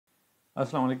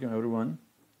Assalamu alaikum everyone.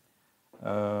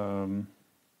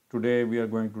 Today we are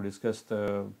going to discuss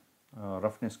the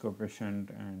roughness coefficient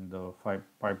and the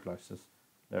pipe losses,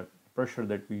 the pressure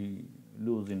that we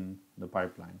lose in the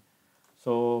pipeline.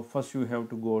 So first you have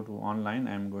to go to online.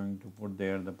 I am going to put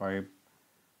there the pipe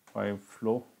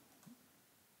flow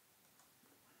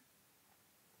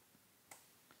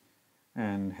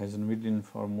and Hazzen William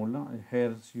formula.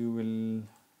 Here you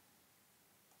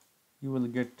will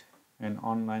get an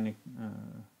online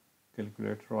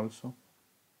calculator also.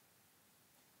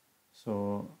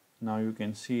 So now you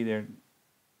can see that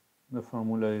the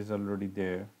formula is already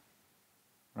there,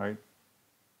 right?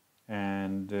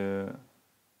 And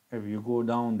if you go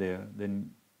down there,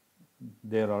 then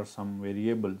there are some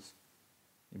variables.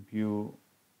 If you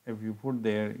put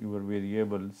there your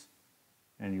variables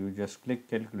and you just click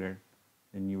calculate,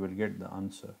 then you will get the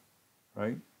answer,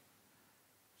 right?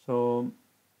 So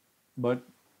but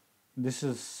this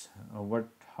is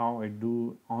how I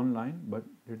do online, but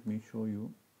let me show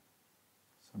you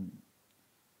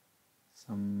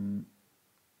some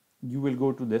you will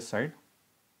go to this side.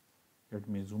 Let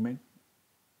me zoom in.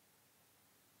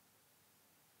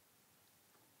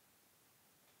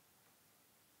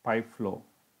 Pipe flow,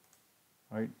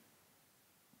 right?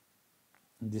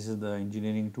 This is the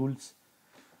engineering tools.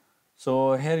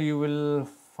 So here you will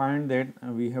find that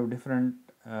we have different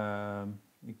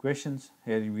equations.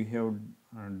 Here we have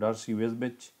Darcey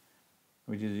Wisbetch,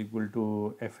 which is equal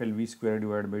to FLV square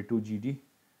divided by 2GD.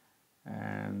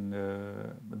 And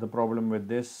the problem with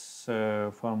this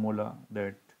formula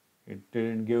that it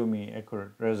didn't give me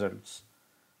accurate results.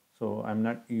 So I'm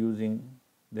not using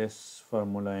this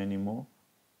formula anymore.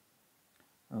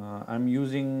 I'm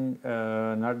using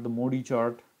not the Modi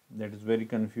chart, that is very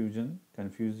confuse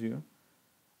you,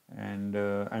 and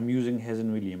I'm using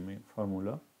Hazzen William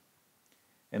formula.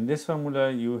 In this formula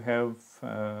you have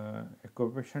a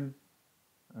coefficient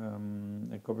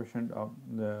of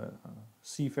the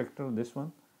C factor, this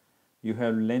one. You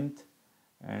have length,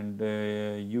 and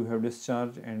you have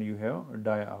discharge, and you have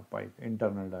dia pipe,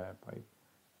 internal dia pipe.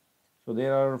 So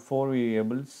there are four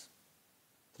variables,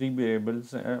 three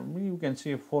variables. You can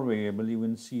say four variable.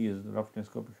 Even C is the roughness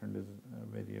coefficient is a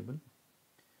variable.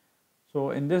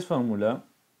 So in this formula,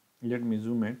 let me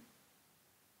zoom in.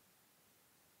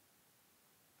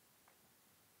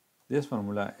 This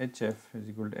formula HF is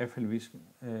equal to FLV,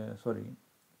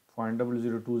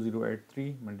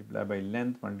 0.002083 multiplied by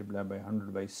length multiplied by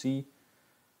 100 by C,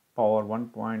 power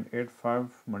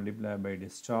 1.85 multiplied by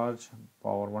discharge,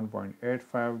 power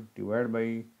 1.85 divided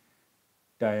by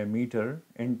diameter,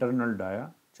 internal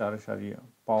dia,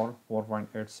 power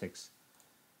 4.86.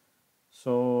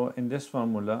 So in this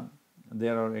formula,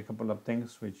 there are a couple of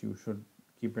things which you should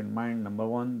keep in mind. Number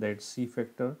one, that C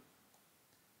factor,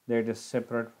 that is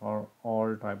separate for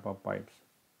all type of pipes.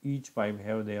 Each pipe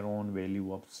have their own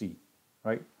value of C,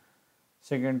 right?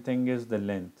 Second thing is the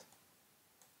length.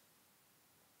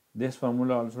 This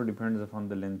formula also depends upon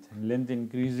the length. Length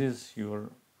increases,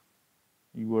 your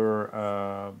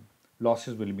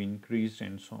losses will be increased,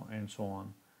 and so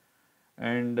on.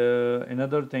 And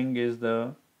another thing is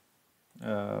the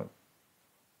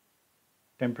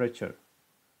temperature.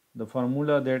 The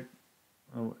formula that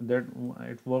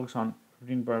it works on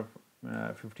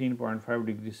 15.5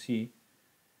 degrees C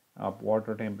of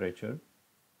water temperature,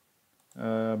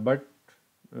 but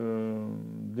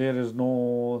there is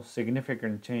no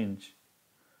significant change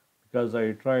because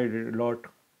I tried it a lot.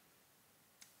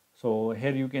 So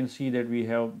here you can see that we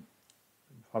have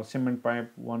for cement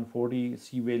pipe 140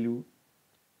 C value,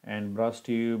 and brass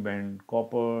tube and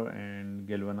copper and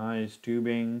galvanized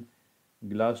tubing,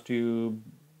 glass tube.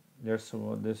 This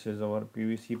is our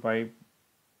PVC pipe,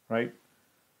 right?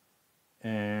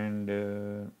 And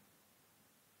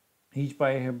each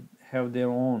pipe have their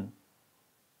own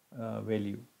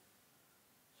value.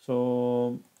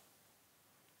 So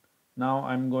now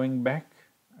I'm going back.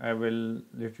 I will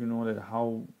let you know that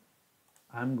how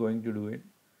I'm going to do it.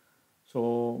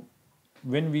 So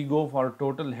when we go for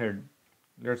total head,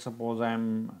 let's suppose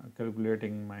I'm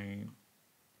calculating my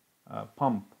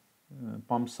pump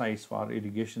size for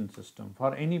irrigation system.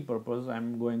 For any purpose,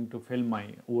 I'm going to fill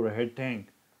my overhead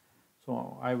tank.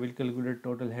 So I will calculate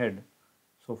total head.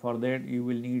 So for that you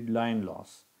will need line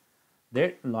loss.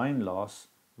 That line loss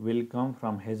will come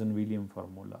from Hazzen William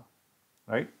formula,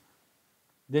 right?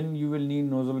 Then you will need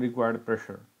nozzle required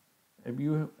pressure. If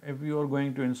you are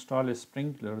going to install a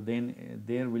sprinkler, then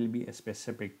there will be a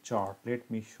specific chart. Let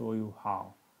me show you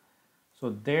how.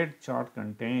 So that chart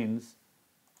contains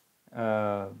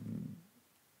the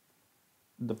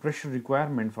pressure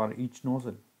requirement for each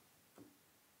nozzle.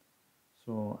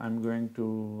 So I'm going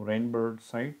to Rainbird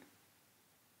site.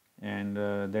 and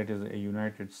that is a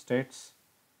United States.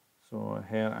 So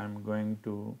here I am going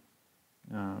to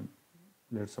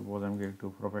let's suppose I am going to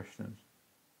professional.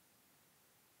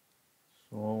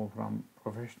 So from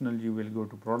professional you will go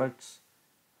to products.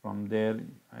 From there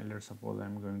let's suppose I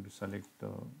am going to select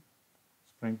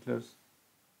sprinklers.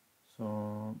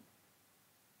 So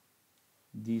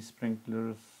these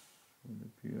sprinklers will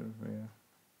appear where.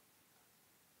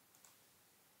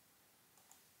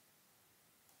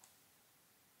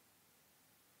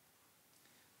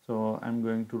 So I am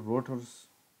going to rotors.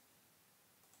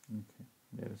 Okay,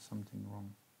 there is something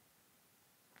wrong.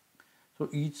 So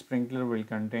each sprinkler will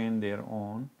contain their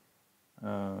own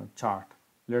chart.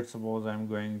 Let's suppose I am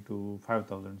going to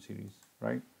 5000 series,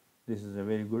 right? This is a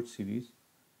very good series,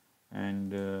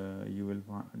 and you will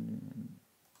find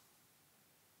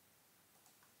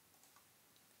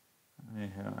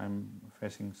I'm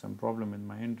facing some problem in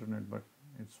my internet, but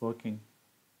it's working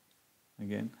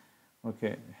again.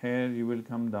 Okay, here you will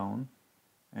come down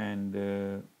and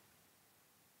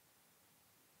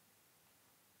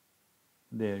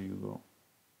there you go.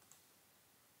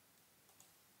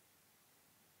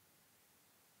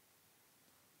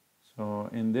 So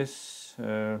in this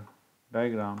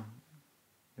diagram,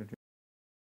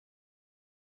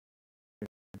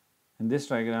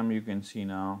 you can see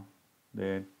now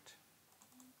that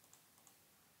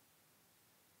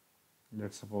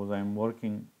let's suppose I am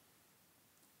working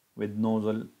with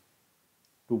nozzle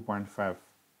 2.5.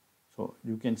 So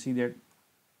you can see that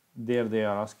there they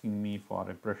are asking me for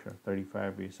a pressure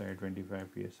 35 psi, 25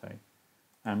 psi.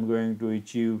 I am going to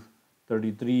achieve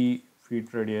 33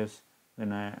 feet radius,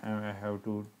 then I have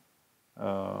to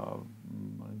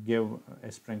give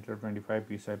a sprinkler 25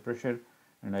 psi pressure,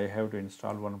 and I have to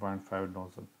install 1.5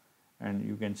 nozzle, and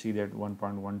you can see that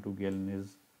 1.12 gallon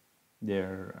is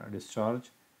their discharge,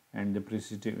 and the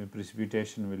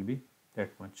precipitation will be that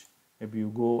much. If you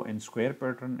go in square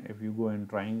pattern, if you go in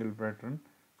triangle pattern,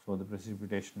 so the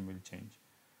precipitation will change.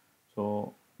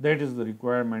 So that is the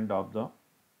requirement of the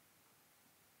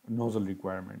nozzle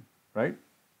requirement, right?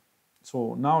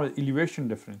 So now elevation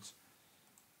difference.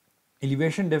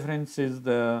 Elevation difference is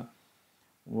the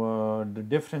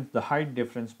difference, the height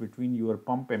difference between your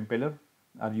pump impeller,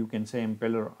 or you can say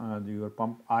impeller, your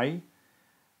pump eye,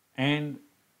 and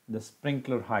the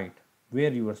sprinkler height,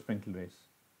 where your sprinkler is,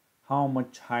 how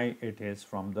much high it is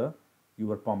from the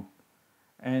your pump.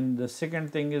 And the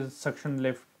second thing is suction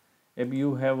lift. If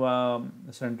you have a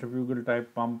centrifugal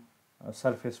type pump, a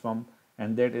surface pump,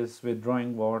 and that is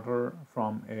withdrawing water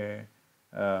from a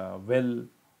well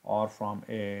or from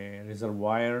a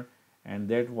reservoir, and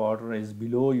that water is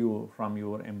below you from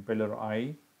your impeller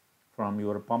eye, from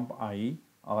your pump eye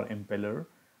or impeller,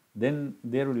 then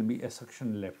there will be a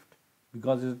suction lift,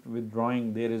 because it's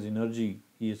withdrawing, there is energy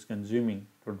he is consuming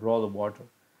to draw the water,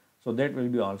 so that will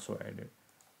be also added.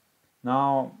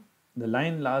 Now the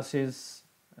line loss is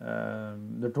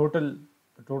the total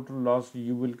loss.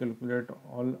 You will calculate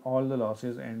all the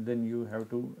losses, and then you have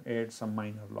to add some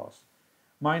minor loss.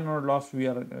 Minor loss we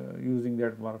are using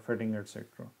that for fitting, etc.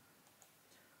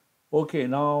 Okay,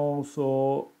 now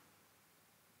so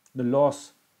the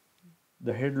loss,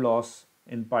 the head loss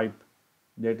in pipe,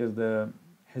 that is the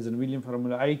Hazzen William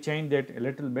formula. I changed that a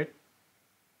little bit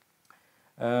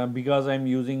because I am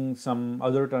using some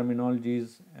other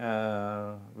terminologies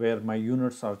where my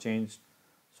units are changed.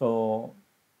 So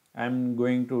I am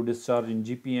going to discharge in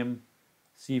GPM.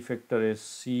 C factor is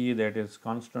C, that is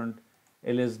constant.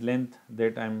 L is length,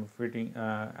 that I am fitting.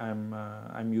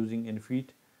 I'm using in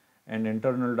feet, and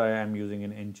internal dia I am using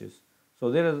in inches.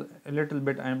 So there is a little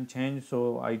bit I am changed.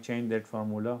 So I changed that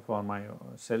formula for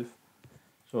myself.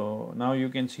 So now you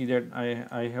can see that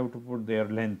I have to put their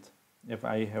length if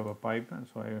I have a pipe.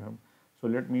 So I have, so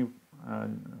let me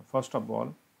first of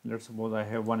all, let's suppose I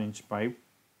have 1 inch pipe.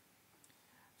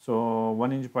 So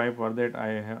 1 inch pipe, for that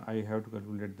I have to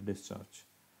calculate the discharge.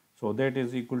 So that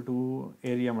is equal to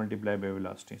area multiplied by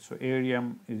velocity. So area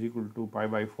is equal to pi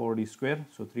by 4 d square.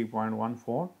 So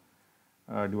 3.14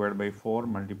 divided by 4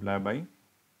 multiplied by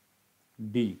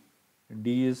d.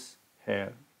 D is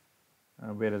here.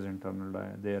 Where is internal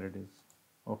dia? There it is.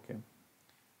 Okay.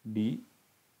 D.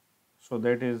 So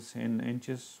that is in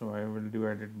inches. So I will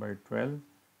divide it by 12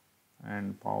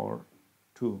 and power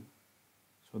 2.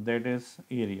 So that is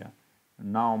area.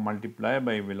 Now multiply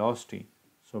by velocity.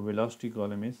 So velocity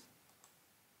column is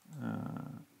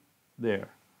there.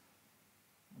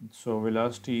 So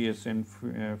velocity is in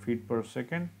feet per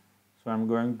second. So I'm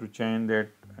going to change that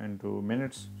into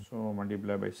minutes. So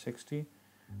multiply by 60,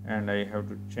 and I have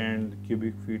to change the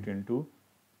cubic feet into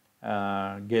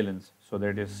gallons. So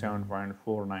that is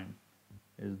 7.49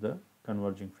 is the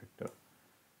converging factor.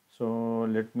 So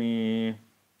let me,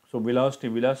 so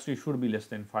velocity should be less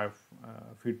than 5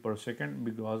 feet per second,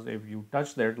 because if you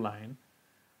touch that line,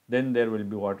 then there will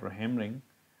be water hammering,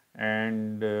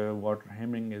 and water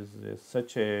hammering is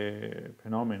such a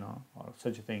phenomena or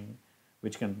such a thing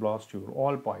which can blast your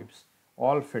all pipes,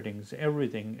 all fittings,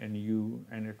 everything, and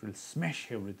it will smash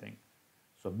everything.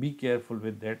 So be careful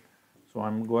with that. So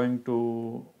I'm going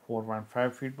to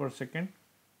 4.5 feet per second.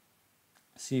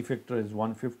 C factor is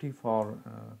 150 for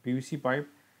PVC pipe,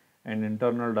 and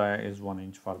internal dia is 1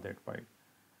 inch for that pipe.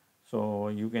 So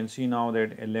you can see now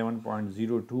that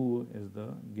 11.02 is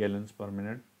the gallons per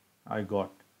minute I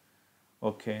got.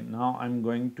 Okay, now I'm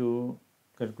going to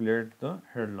calculate the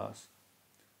head loss.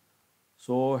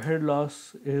 So head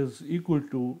loss is equal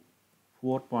to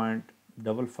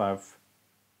 4.55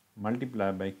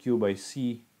 multiplied by Q by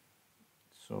C.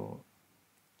 So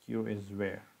Q is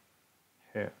where?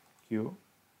 Here. Q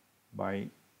by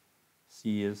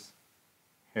C is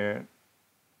here,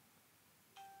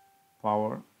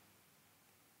 power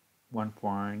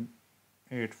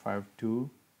 1.852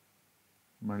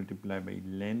 multiplied by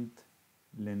length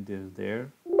is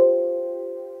there,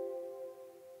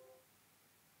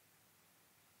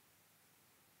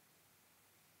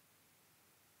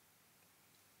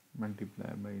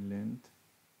 multiplied by length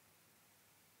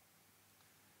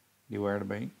divided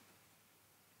by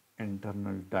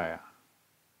internal dia.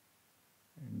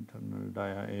 Internal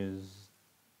dia is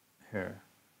here,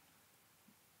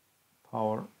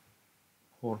 power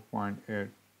 4.87.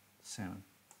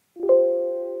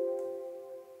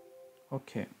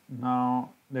 Okay,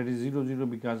 now that is 0 0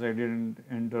 because I didn't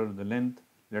enter the length.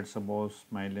 Let's suppose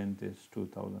my length is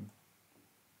 2000.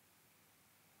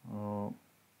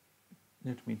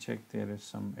 Let me check, there is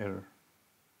some error.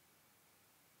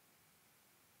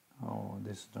 Oh,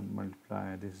 this is not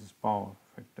multiply, this is power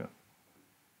factor.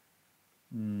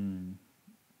 And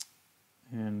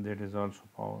that is also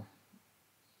power.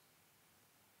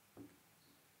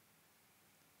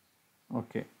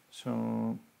 Okay,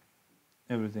 so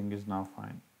everything is now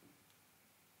fine.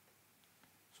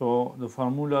 So the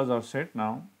formulas are set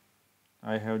now.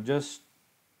 I have just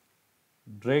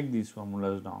dragged these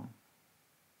formulas down,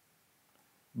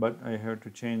 but I have to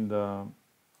change the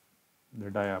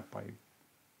dia pipe.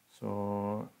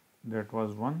 So that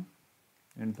was one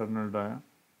internal dia,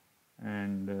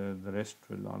 and the rest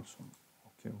will also,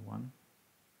 okay,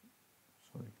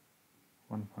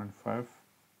 1.5,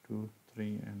 2,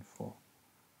 3 and 4.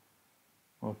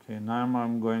 Okay, now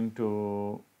I'm going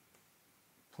to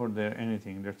put there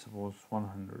anything. Let's suppose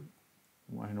 100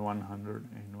 and 100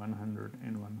 and 100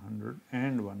 and 100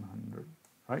 and 100,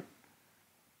 right?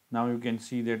 Now you can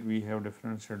see that we have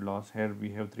differential loss. Here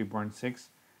we have 3.6,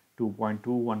 2.2,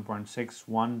 1.6,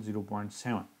 1,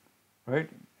 0.7, right,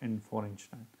 in 4-inch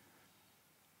line.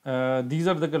 These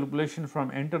are the calculations from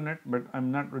internet, but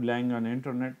I'm not relying on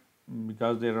internet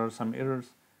because there are some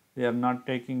errors. They are not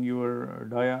taking your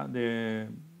dia, the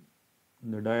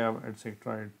dia,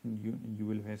 etc. You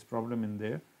will face problem in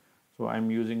there. So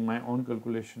I'm using my own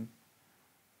calculation.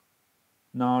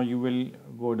 Now you will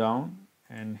go down,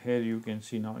 and here you can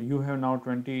see now you have now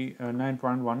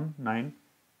 9.19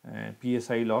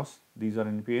 psi loss. These are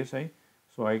in psi.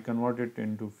 So I convert it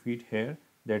into feet here.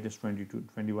 That is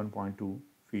 21.2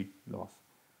 feet loss.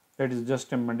 That is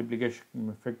just a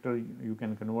multiplication factor. You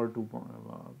can convert to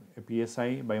a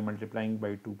psi by multiplying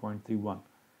by 2.31.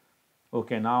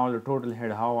 Okay, now the total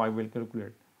head, how I will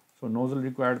calculate. So nozzle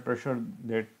required pressure,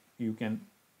 that you can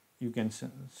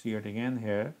see it again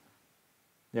here,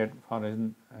 that for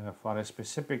a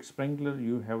specific sprinkler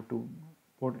you have to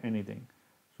put anything.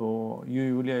 So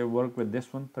usually I work with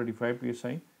this one, 35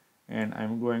 psi, and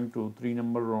I'm going to 3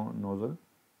 number nozzle,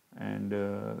 and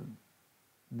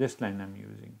this line I'm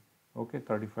using, okay,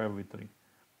 35 with 3.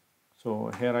 So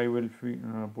here I will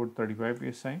put 35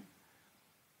 psi.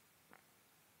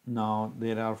 Now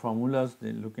there are formulas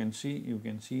that you can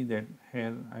see that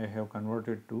here I have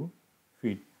converted to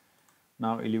feet.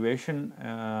 Now elevation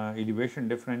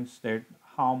difference, that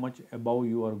how much above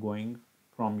you are going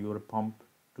from your pump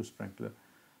to sprinkler.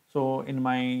 So in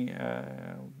my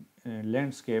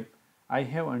landscape I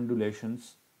have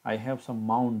undulations, I have some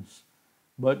mounds,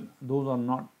 but those are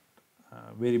not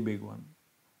very big one.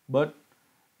 But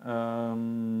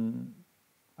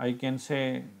I can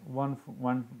say one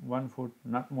foot,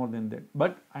 not more than that.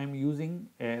 But I'm using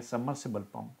a submersible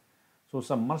pump. So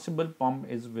submersible pump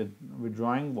is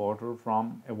withdrawing water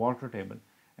from a water table,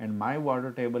 and my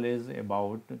water table is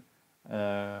about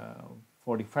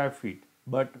 45 feet.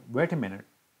 But wait a minute,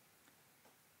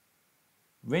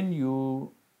 when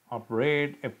you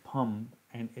operate a pump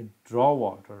and it draw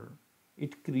water,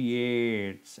 it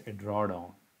creates a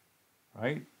drawdown.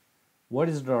 right? What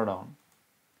is drawdown?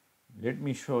 Let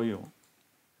me show you.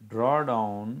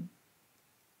 Drawdown,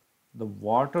 the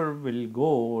water will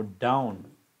go down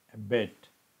a bit,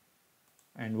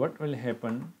 and what will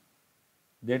happen?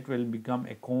 That will become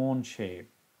a cone shape.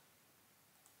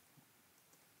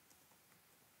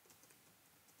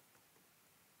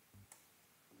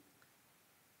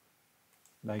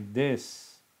 Like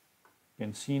this. You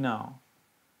can see now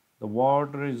the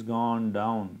water is gone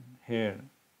down here.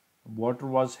 Water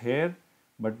was here,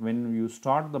 but when you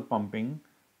start the pumping,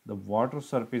 the water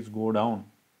surface go down,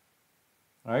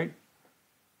 right?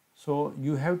 So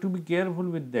you have to be careful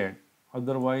with that,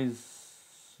 otherwise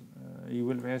you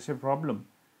will face a problem.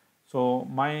 So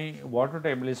my water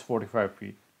table is 45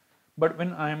 feet, but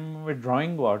when I am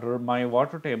withdrawing water, my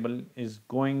water table is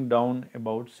going down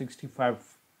about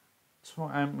 65. So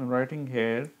I am writing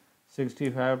here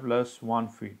 65 plus 1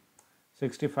 feet.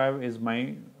 65 is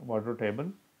my water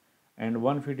table, and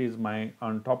 1 feet is my,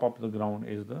 on top of the ground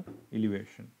is the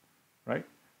elevation, right?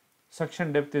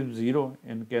 Suction depth is 0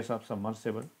 in case of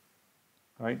submersible,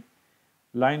 right?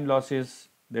 Line losses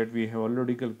that we have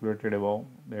already calculated above,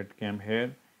 that came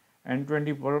here, and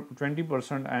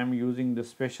 20% I am using the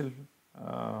special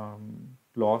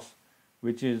loss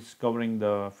which is covering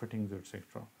the fittings,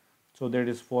 etc. So that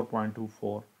is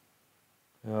 4.24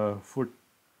 foot,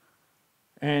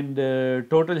 and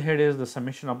total head is the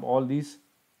summation of all these,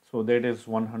 so that is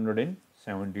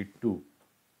 172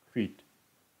 feet.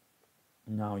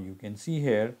 Now you can see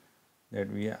here that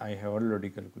I have already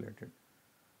calculated.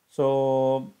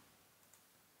 So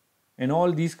in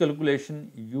all these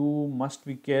calculation you must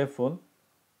be careful,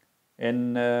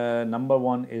 and number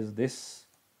one is these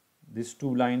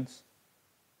two lines.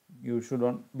 You should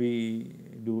not be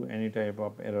do any type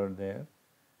of error there,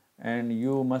 and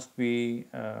you must be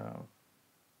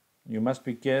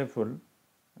careful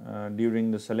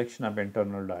during the selection of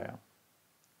internal dia,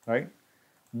 right?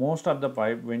 Most of the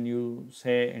pipe, when you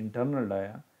say internal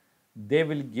dia, they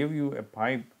will give you a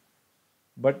pipe,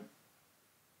 but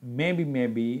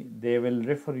maybe they will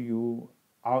refer you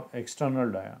out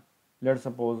external dia. Let's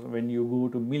suppose when you go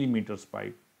to millimeters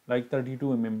pipe, like 32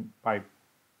 mm pipe.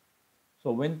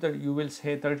 So when you will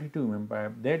say 32 mm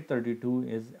pipe, that 32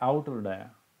 is outer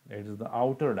dia. That is the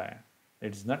outer dia.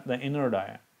 It is not the inner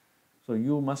dia. So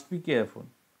you must be careful.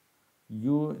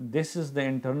 This is the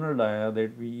internal dia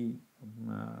that we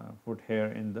put here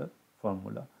in the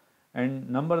formula. And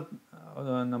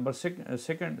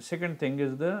second thing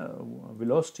is the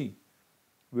velocity.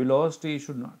 Velocity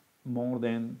should not more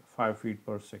than 5 feet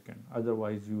per second.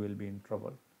 Otherwise, you will be in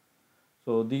trouble.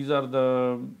 So these are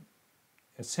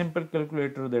a simple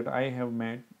calculator that I have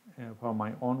made for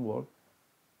my own work.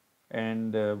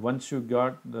 And once you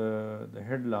got the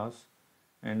head loss,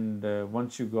 and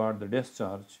once you got the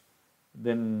discharge,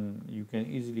 then you can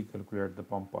easily calculate the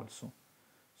pump also.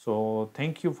 So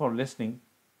thank you for listening,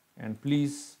 and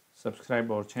please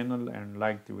subscribe our channel and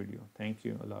like the video. Thank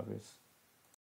you. Allah Hafiz.